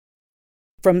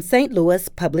from St. Louis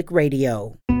Public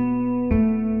Radio.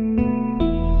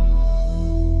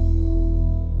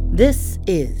 This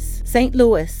is St.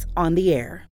 Louis on the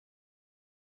Air.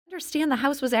 I understand the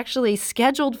house was actually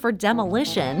scheduled for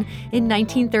demolition in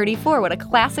 1934. What a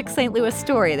classic St. Louis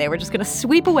story. They were just going to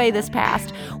sweep away this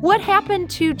past. What happened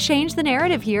to change the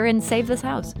narrative here and save this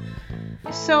house?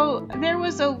 So there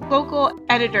was a local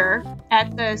editor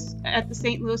at the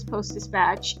St. Louis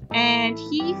Post-Dispatch, and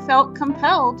he felt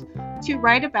compelled to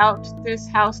write about this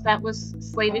house that was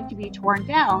slated to be torn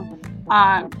down.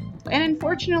 And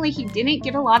unfortunately, he didn't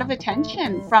get a lot of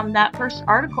attention from that first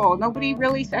article. Nobody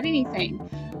really said anything.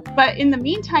 But in the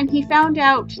meantime, he found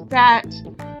out that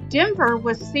Denver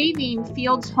was saving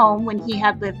Field's home when he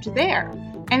had lived there.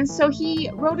 And so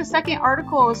he wrote a second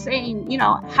article saying,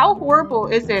 how horrible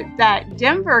is it that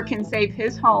Denver can save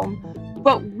his home,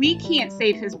 but we can't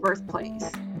save his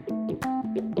birthplace?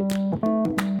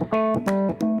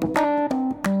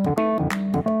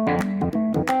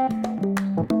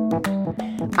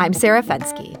 I'm Sarah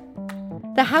Fenske.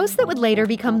 The house that would later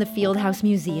become the Fieldhouse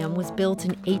Museum was built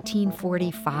in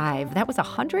 1845. That was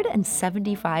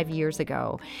 175 years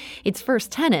ago. Its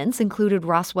first tenants included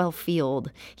Roswell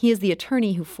Field. He is the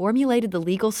attorney who formulated the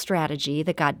legal strategy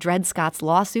that got Dred Scott's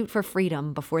lawsuit for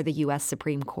freedom before the U.S.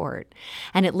 Supreme Court.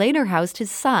 And it later housed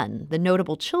his son, the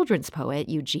notable children's poet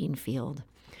Eugene Field.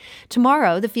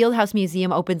 Tomorrow, the Fieldhouse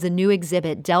Museum opens a new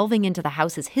exhibit delving into the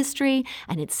house's history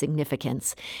and its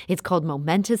significance. It's called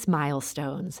Momentous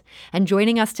Milestones. And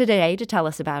joining us today to tell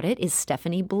us about it is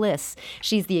Stephanie Bliss.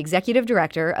 She's the executive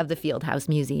director of the Fieldhouse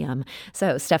Museum.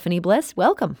 So, Stephanie Bliss,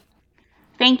 welcome.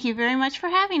 Thank you very much for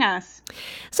having us.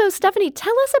 So, Stephanie,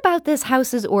 tell us about this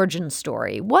house's origin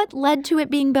story. What led to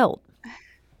it being built?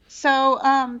 So,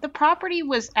 the property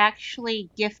was actually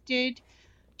gifted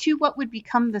to what would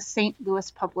become the St. Louis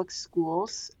Public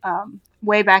Schools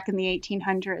way back in the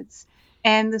 1800s.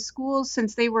 And the schools,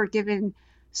 since they were given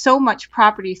so much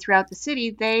property throughout the city,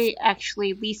 they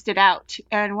actually leased it out.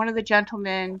 And one of the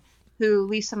gentlemen who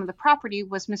leased some of the property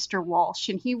was Mr. Walsh,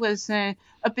 and he was a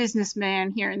businessman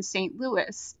here in St.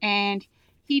 Louis. And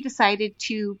he decided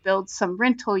to build some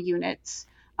rental units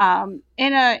in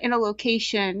a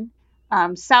location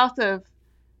south of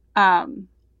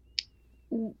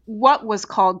what was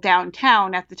called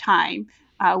downtown at the time.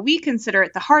 We consider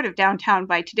it the heart of downtown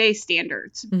by today's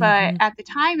standards, but at the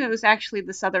time it was actually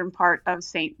the southern part of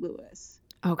St. Louis.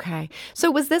 Okay.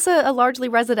 So was this a largely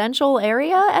residential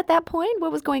area at that point?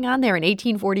 What was going on there in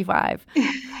 1845?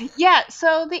 Yeah,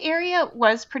 so the area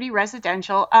was pretty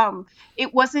residential.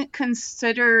 It wasn't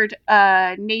considered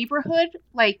a neighborhood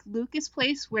like Lucas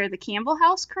Place, where the Campbell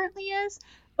House currently is,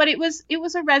 but it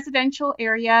was a residential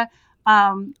area.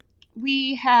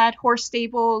 We had horse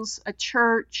stables, a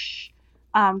church.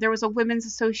 There was a women's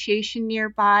association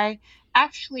nearby.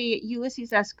 Actually,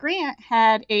 Ulysses S. Grant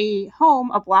had a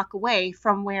home a block away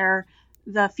from where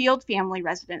the Field family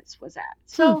residence was at.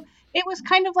 So it was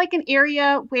kind of like an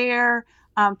area where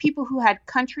people who had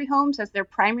country homes as their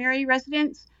primary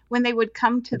residence, when they would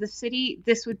come to the city,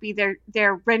 this would be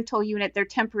their rental unit, their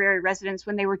temporary residence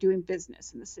when they were doing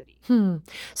business in the city.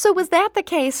 So was that the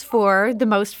case for the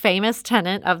most famous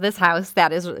tenant of this house,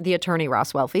 that is the attorney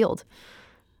Roswell Field?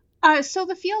 So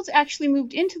the Fields actually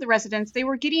moved into the residence. They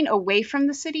were getting away from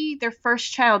the city. Their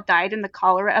first child died in the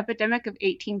cholera epidemic of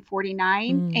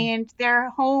 1849, and their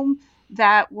home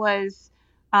that was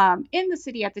in the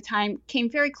city at the time came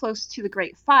very close to the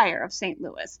Great Fire of St.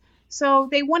 Louis. So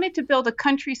they wanted to build a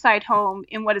countryside home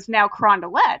in what is now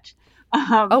Carondelet.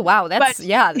 Oh, wow.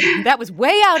 That was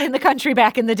way out in the country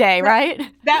back in the day, right?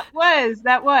 That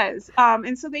was.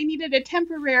 And so they needed a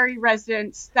temporary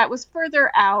residence that was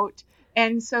further out.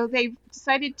 And so they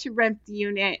decided to rent the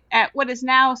unit at what is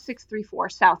now 634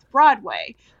 South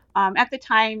Broadway. At the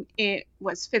time, it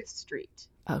was 5th Street.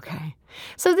 Okay.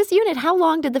 So this unit, how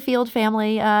long did the Field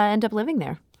family end up living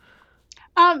there?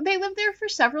 They lived there for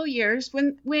several years.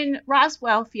 When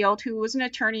Roswell Field, who was an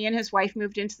attorney, and his wife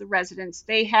moved into the residence,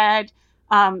 they had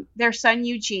their son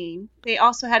Eugene. They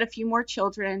also had a few more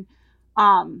children.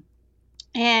 And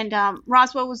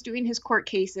Roswell was doing his court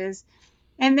cases.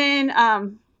 And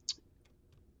then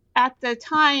at the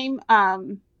time,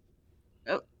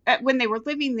 when they were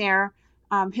living there,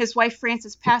 his wife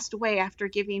Frances passed away after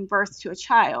giving birth to a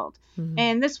child.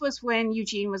 And this was when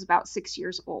Eugene was about 6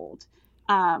 years old.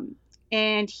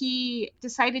 And he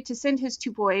decided to send his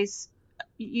two boys,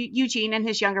 Eugene and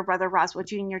his younger brother, Roswell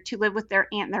Jr., to live with their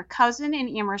aunt and their cousin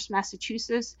in Amherst,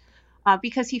 Massachusetts,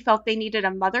 because he felt they needed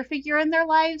a mother figure in their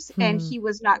lives, and he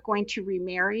was not going to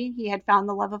remarry. He had found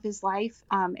the love of his life,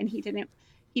 and he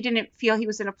didn't feel he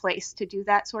was in a place to do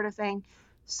that sort of thing.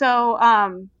 So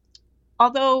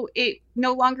although it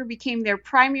no longer became their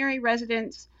primary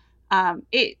residence,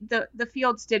 the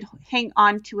Fields did hang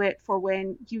on to it for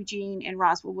when Eugene and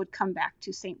Roswell would come back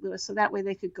to St. Louis, so that way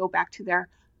they could go back to their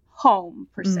home,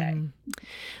 per se.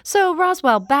 So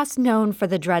Roswell, best known for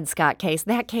the Dred Scott case.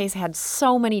 That case had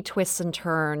so many twists and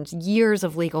turns, years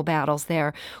of legal battles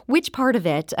there. Which part of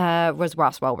it was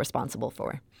Roswell responsible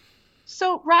for?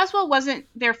 So Roswell wasn't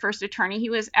their first attorney. He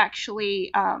was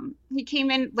actually, he came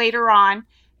in later on,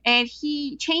 and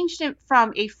he changed it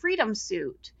from a freedom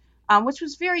suit, which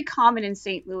was very common in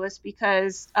St. Louis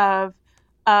because of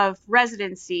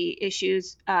residency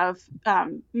issues of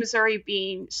Missouri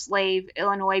being slave,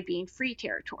 Illinois being free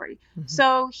territory. Mm-hmm.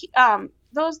 So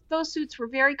those suits were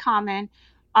very common,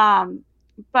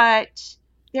 but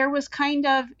there was kind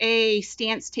of a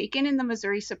stance taken in the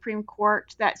Missouri Supreme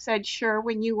Court that said, sure,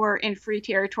 when you were in free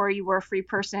territory, you were a free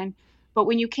person, but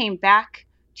when you came back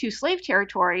to slave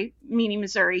territory, meaning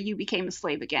Missouri, you became a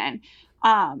slave again.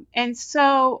 And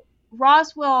so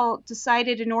Roswell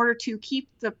decided, in order to keep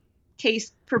the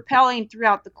case propelling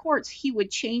throughout the courts, he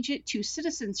would change it to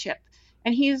citizenship.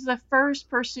 And he is the first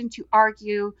person to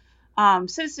argue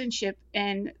citizenship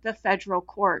in the federal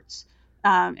courts.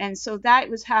 And so that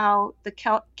was how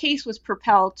the case was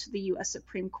propelled to the U.S.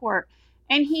 Supreme Court.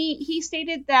 And he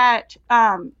stated that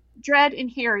Dred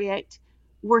and Harriet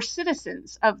were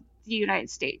citizens of the United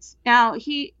States. Now,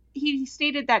 he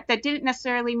stated that didn't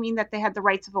necessarily mean that they had the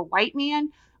rights of a white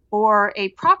man or a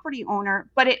property owner,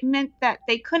 but it meant that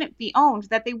they couldn't be owned,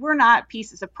 that they were not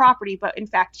pieces of property, but in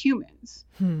fact humans.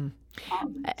 And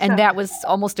that was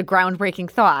almost a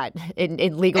groundbreaking thought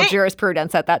in legal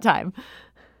jurisprudence at that time.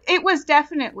 It was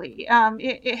definitely.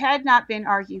 It had not been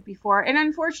argued before. And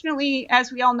unfortunately,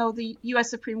 as we all know, the U.S.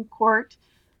 Supreme Court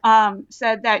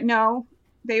said that no,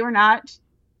 they were not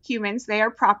humans. They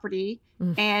are property,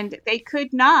 and they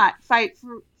could not fight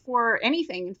for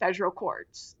anything in federal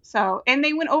courts. So, and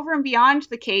they went over and beyond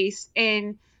the case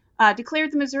and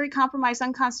declared the Missouri Compromise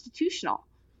unconstitutional.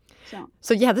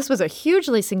 So yeah, this was a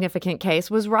hugely significant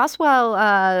case. Was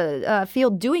Roswell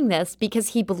Field doing this because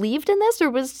he believed in this, or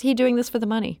was he doing this for the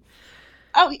money?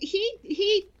 Oh,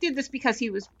 he did this because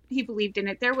he believed in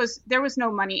it. There was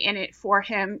no money in it for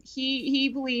him. He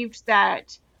believed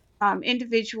that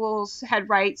individuals had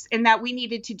rights and that we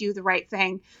needed to do the right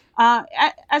thing.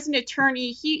 As an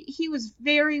attorney, he was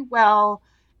very well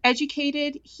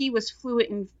educated. He was fluent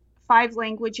in 5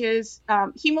 languages.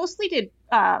 He mostly did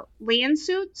land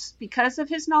suits because of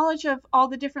his knowledge of all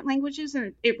the different languages,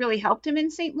 and it really helped him in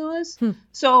St. Louis.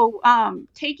 So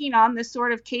taking on this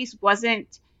sort of case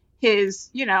wasn't his,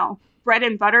 bread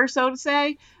and butter, so to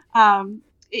say.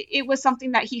 It was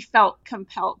something that he felt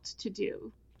compelled to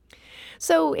do.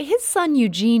 So his son,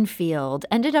 Eugene Field,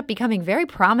 ended up becoming very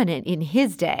prominent in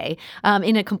his day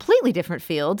in a completely different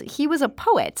field. He was a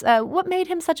poet. What made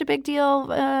him such a big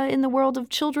deal in the world of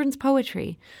children's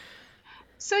poetry?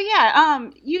 So,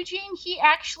 Eugene, he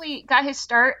actually got his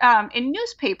start in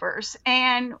newspapers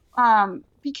and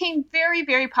became very,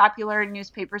 very popular in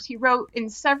newspapers. He wrote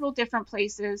in several different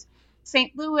places: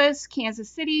 St. Louis, Kansas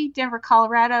City, Denver,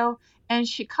 Colorado, and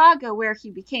Chicago, where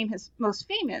he became his most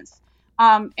famous.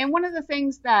 And one of the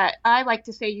things that I like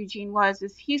to say Eugene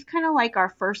is he's kind of like our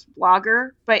first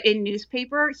blogger, but in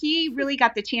newspaper. He really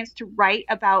got the chance to write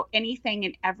about anything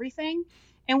and everything.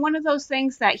 And one of those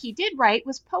things that he did write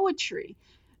was poetry.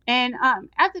 And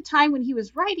at the time when he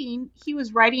was writing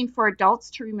for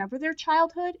adults to remember their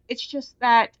childhood. It's just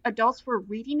that adults were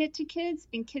reading it to kids,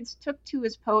 and kids took to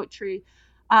his poetry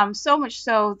so much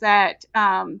so that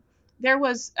there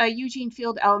was a Eugene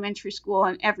Field Elementary School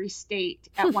in every state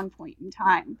at one point in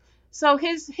time. So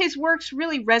his works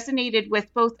really resonated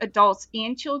with both adults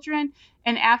and children.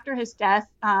 And after his death,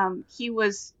 he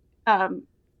was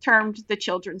termed the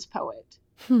children's poet.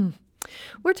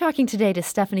 We're talking today to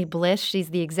Stephanie Blish.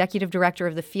 She's the executive director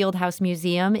of the Fieldhouse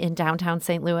Museum in downtown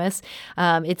St. Louis.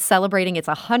 It's celebrating its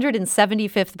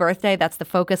 175th birthday. That's the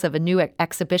focus of a new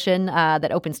exhibition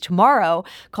that opens tomorrow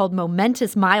called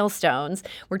Momentous Milestones.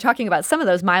 We're talking about some of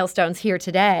those milestones here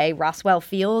today: Roswell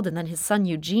Field and then his son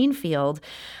Eugene Field.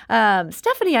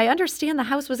 Stephanie, I understand the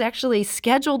house was actually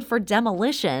scheduled for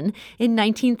demolition in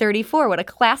 1934. What a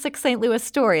classic St. Louis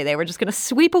story. They were just going to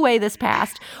sweep away this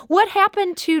past. What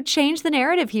happened to change the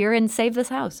narrative here and save this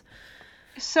house?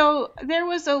 So there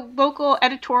was a local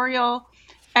editorial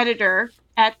editor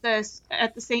at the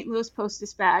St. Louis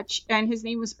Post-Dispatch, and his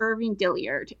name was Irving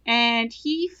Dilliard. And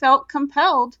he felt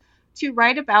compelled to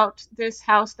write about this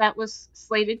house that was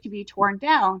slated to be torn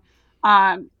down.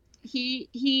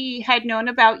 He had known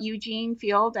about Eugene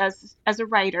Field as a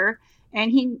writer,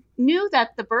 and he knew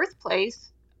that the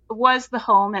birthplace was the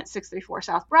home at 634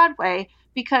 South Broadway,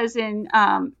 because in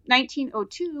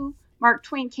 1902, Mark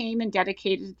Twain came and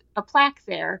dedicated a plaque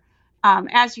there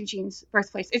as Eugene's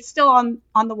birthplace. It's still on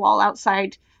the wall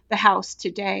outside the house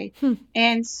today.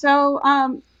 And so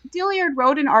Dilliard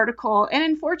wrote an article, and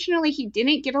unfortunately, he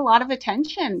didn't get a lot of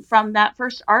attention from that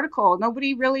first article.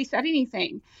 Nobody really said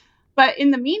anything. But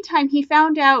in the meantime, he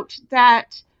found out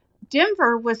that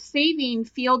Denver was saving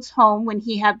Field's home when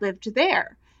he had lived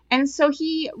there. And so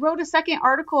he wrote a second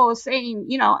article saying,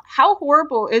 how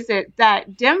horrible is it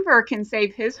that Denver can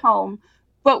save his home,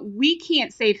 but we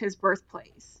can't save his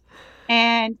birthplace?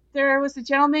 And there was a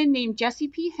gentleman named Jesse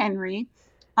P. Henry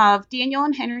of Daniel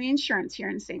and Henry Insurance here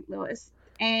in St. Louis.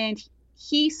 And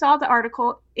he saw the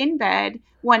article in bed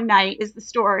one night, is the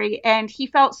story. And he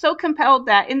felt so compelled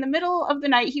that in the middle of the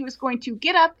night, he was going to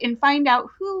get up and find out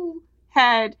who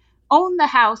had owned the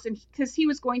house, and because he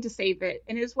was going to save it.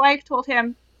 And his wife told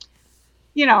him,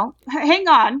 hang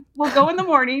on, we'll go in the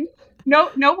morning. No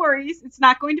worries. It's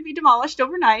not going to be demolished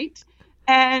overnight.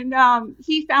 And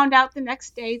he found out the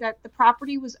next day that the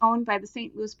property was owned by the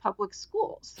St. Louis Public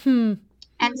Schools. And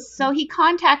so he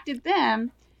contacted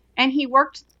them, and he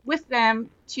worked with them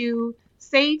to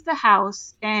save the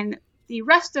house, and the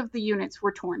rest of the units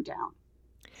were torn down.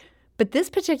 But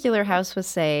this particular house was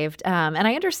saved, and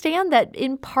I understand that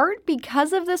in part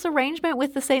because of this arrangement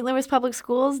with the St. Louis Public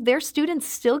Schools, their students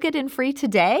still get in free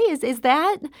today. Is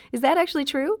that actually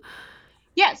true?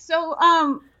 Yes. So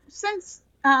since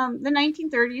the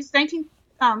 1930s,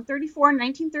 1934 and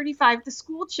 1935, the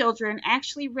school children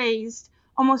actually raised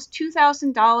almost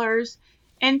 $2,000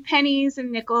 in pennies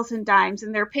and nickels and dimes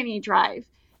in their penny drive.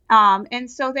 And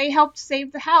so they helped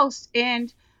save the house.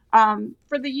 And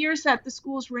for the years that the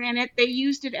schools ran it, they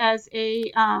used it as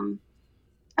a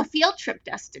field trip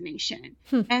destination.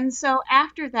 And so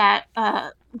after that,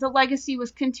 the legacy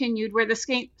was continued, where the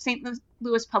St.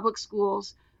 Louis Public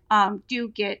Schools do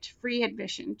get free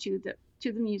admission to the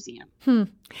museum.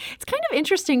 It's kind of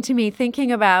interesting to me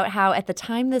thinking about how at the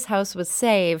time this house was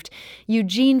saved,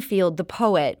 Eugene Field, the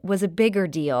poet, was a bigger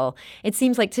deal. It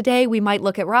seems like today we might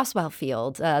look at Roswell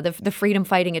Field, the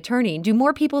freedom-fighting attorney. Do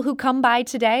more people who come by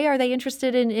today, are they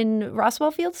interested in Roswell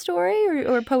Field's story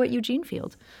or poet Eugene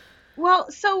Field?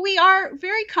 Well, so we are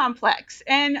very complex,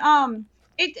 and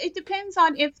it depends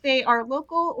on if they are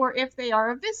local or if they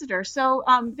are a visitor. So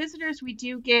visitors, we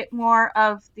do get more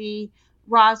of the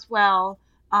Roswell,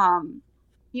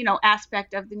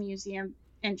 aspect of the museum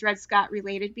and Dred Scott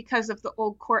related, because of the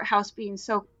old courthouse being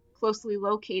so closely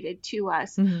located to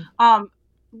us.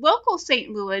 Local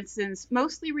St. Louisans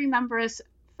mostly remember us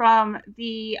from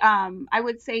the, I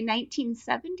would say,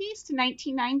 1970s to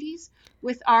 1990s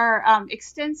with our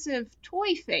extensive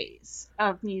toy phase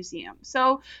of museum.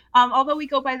 So although we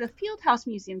go by the Fieldhouse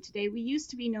Museum today, we used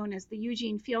to be known as the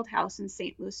Eugene Fieldhouse and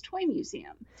St. Louis Toy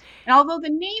Museum. And although the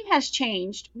name has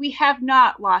changed, we have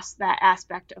not lost that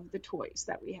aspect of the toys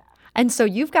that we have. And so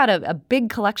you've got a big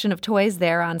collection of toys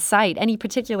there on site. Any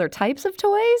particular types of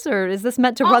toys, or is this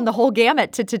meant to run the whole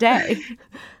gamut to today?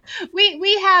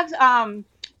 We have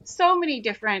so many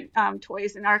different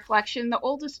toys in our collection. The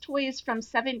oldest toy is from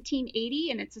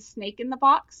 1780, and it's a snake in the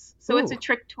box. So It's a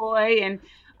trick toy,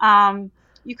 and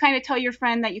you kind of tell your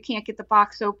friend that you can't get the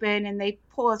box open, and they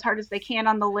pull as hard as they can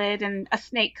on the lid, and a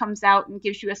snake comes out and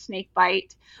gives you a snake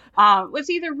bite. What's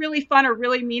either really fun or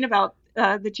really mean about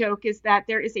the joke is that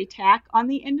there is a tack on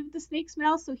the end of the snake's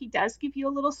mouth, so he does give you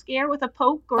a little scare with a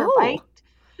poke or a bite.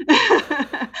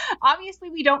 Obviously,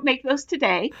 we don't make those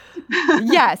today.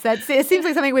 Yes, it seems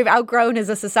like something we've outgrown as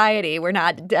a society. We're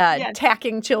not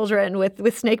tacking children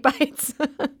with snake bites.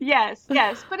 Yes,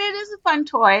 but it is a fun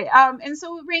toy. And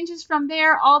so it ranges from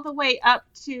there all the way up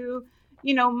to,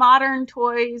 modern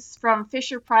toys from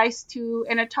Fisher-Price to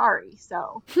an Atari.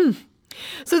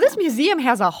 So this museum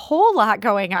has a whole lot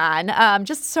going on,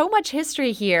 just so much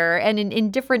history here and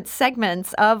in different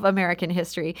segments of American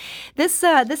history. This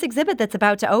exhibit that's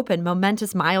about to open,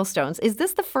 Momentous Milestones, is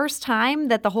this the first time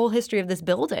that the whole history of this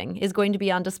building is going to be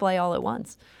on display all at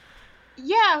once?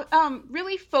 Yeah,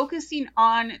 really focusing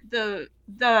on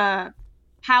the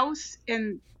house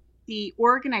and the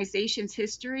organization's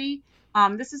history.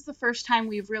 This is the first time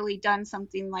we've really done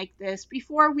something like this.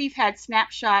 Before, we've had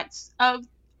snapshots of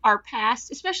our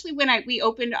past, especially when we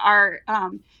opened our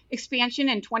expansion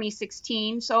in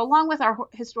 2016. So along with our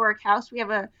historic house, we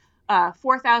have a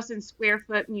 4,000 square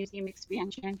foot museum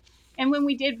expansion. And when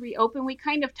we did reopen, we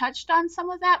kind of touched on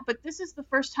some of that, but this is the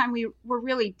first time we were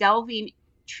really delving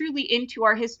truly into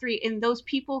our history and those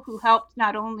people who helped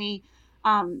not only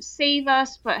save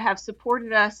us, but have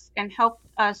supported us and helped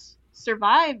us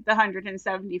survive the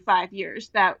 175 years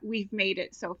that we've made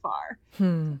it so far.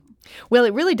 Well,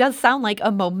 it really does sound like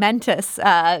a momentous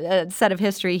set of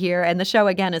history here. And the show,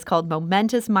 again, is called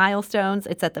Momentous Milestones.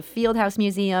 It's at the Fieldhouse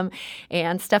Museum.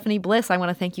 And Stephanie Bliss, I want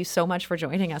to thank you so much for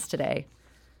joining us today.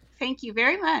 Thank you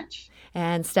very much.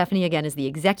 And Stephanie, again, is the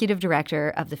executive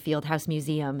director of the Fieldhouse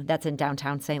Museum. That's in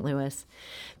downtown St. Louis.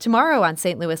 Tomorrow on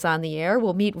St. Louis on the Air,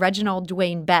 we'll meet Reginald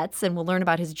Dwayne Betts, and we'll learn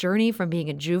about his journey from being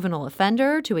a juvenile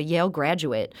offender to a Yale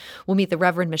graduate. We'll meet the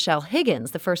Reverend Michelle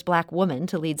Higgins, the first Black woman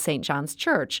to lead St. John's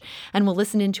Church. And we'll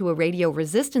listen into a radio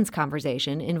resistance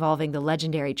conversation involving the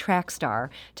legendary track star,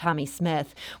 Tommie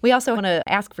Smith. We also want to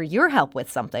ask for your help with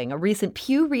something. A recent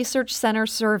Pew Research Center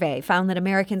survey found that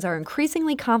Americans are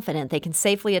increasingly confident they can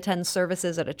safely attend services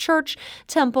at a church,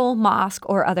 temple, mosque,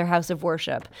 or other house of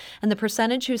worship. And the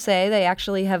percentage who say they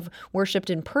actually have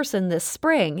worshiped in person this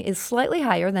spring is slightly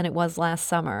higher than it was last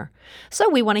summer. So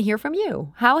we want to hear from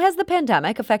you. How has the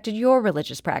pandemic affected your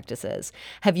religious practices?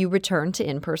 Have you returned to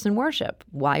in-person worship?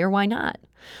 Why or why not?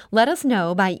 Let us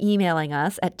know by emailing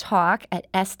us at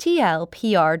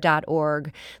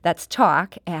talk@stlpr.org. That's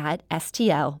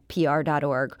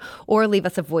talk@stlpr.org. Or leave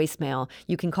us a voicemail.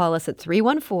 You can call us at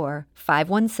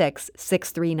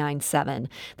 314-516-6397.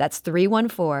 That's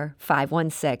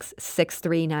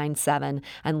 314-516-6397.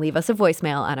 And leave us a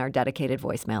voicemail on our dedicated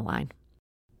voicemail line.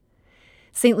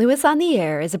 St. Louis on the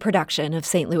Air is a production of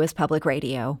St. Louis Public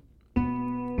Radio.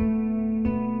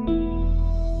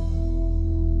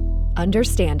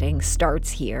 Understanding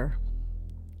starts here.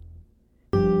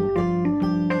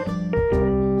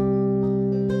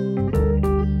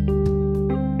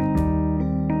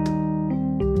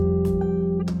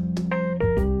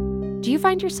 Do you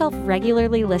find yourself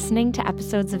regularly listening to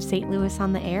episodes of St. Louis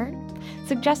on the Air?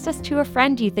 Suggest us to a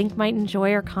friend you think might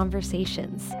enjoy our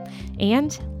conversations.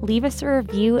 And leave us a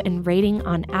review and rating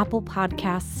on Apple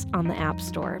Podcasts on the App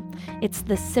Store. It's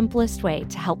the simplest way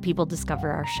to help people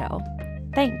discover our show.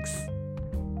 Thanks.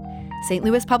 St.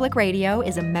 Louis Public Radio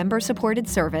is a member-supported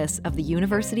service of the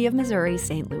University of Missouri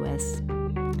St. Louis.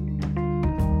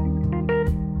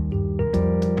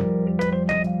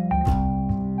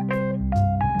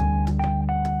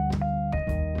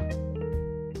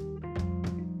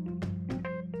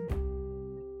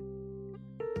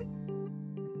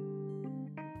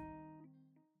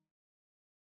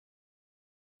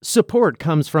 Support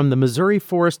comes from the Missouri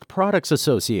Forest Products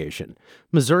Association.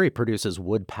 Missouri produces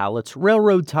wood pallets,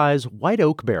 railroad ties, white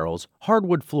oak barrels,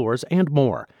 hardwood floors, and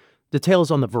more.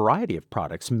 Details on the variety of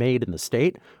products made in the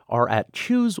state are at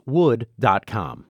choosewood.com.